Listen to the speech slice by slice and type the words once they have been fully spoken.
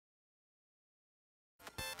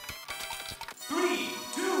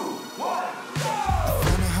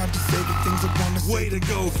Way to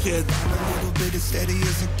go, kid.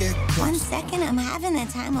 One second, I'm having the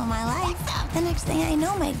time of my life. The next thing I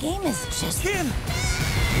know, my game is just... Kid!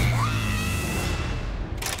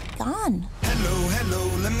 gone. Hello,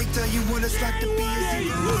 let me tell you what it's like to be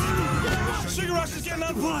a Sugar Rush is getting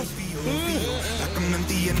unplugged. like I'm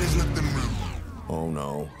empty and there's nothing real. Oh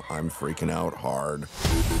no, I'm freaking out hard.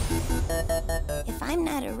 If I'm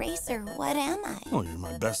not a racer, what am I? Oh, you're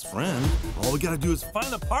my best friend. All we gotta do is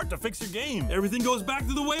find a part to fix your game. Everything goes back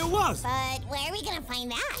to the way it was. But where are we gonna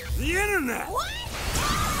find that? The internet! What?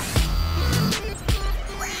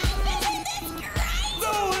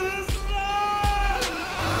 No, it is not!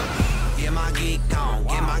 Get my geek on,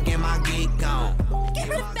 get my geek on. Get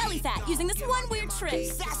rid of belly fat using this one weird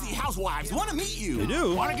trick. Sassy housewives want to meet you. They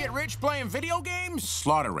do? Want to get rich playing video games?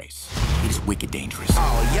 Slaughter race. It is wicked dangerous.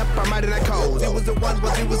 Oh, yep, I'm out of that code. It was a one,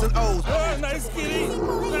 but it was an O's. Oh, nice kitty.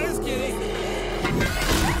 Nice kitty.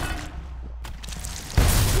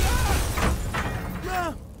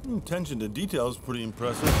 Attention to detail is pretty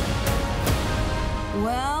impressive.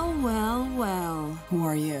 Well, well, well. Who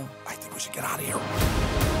are you? I think we should get out of here.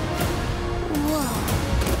 Whoa.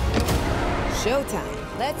 Showtime.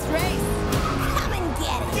 Let's race. Come and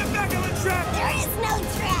get it. Get back on the track! There is no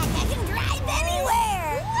track. I can drive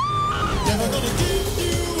anywhere.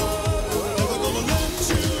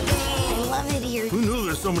 I love it here. Who knew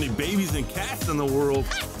there's so many babies and cats in the world?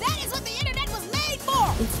 That is what the internet was made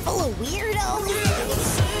for. It's full of weirdos.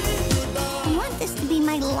 I want this to be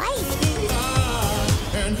my life.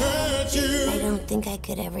 I don't think I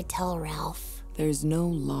could ever tell Ralph. There's no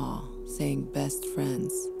law saying best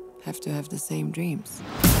friends have to have the same dreams.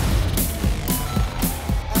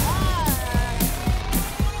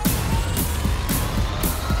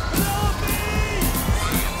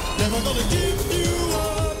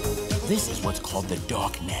 This is what's called the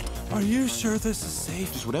dark net. Are you sure this is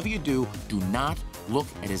safe? Just whatever you do, do not look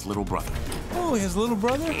at his little brother. Oh, his little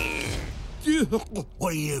brother?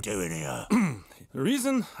 What are you doing here? The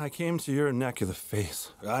reason I came to your neck of the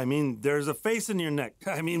face. I mean, there's a face in your neck.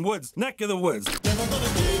 I mean, woods. Neck of the woods.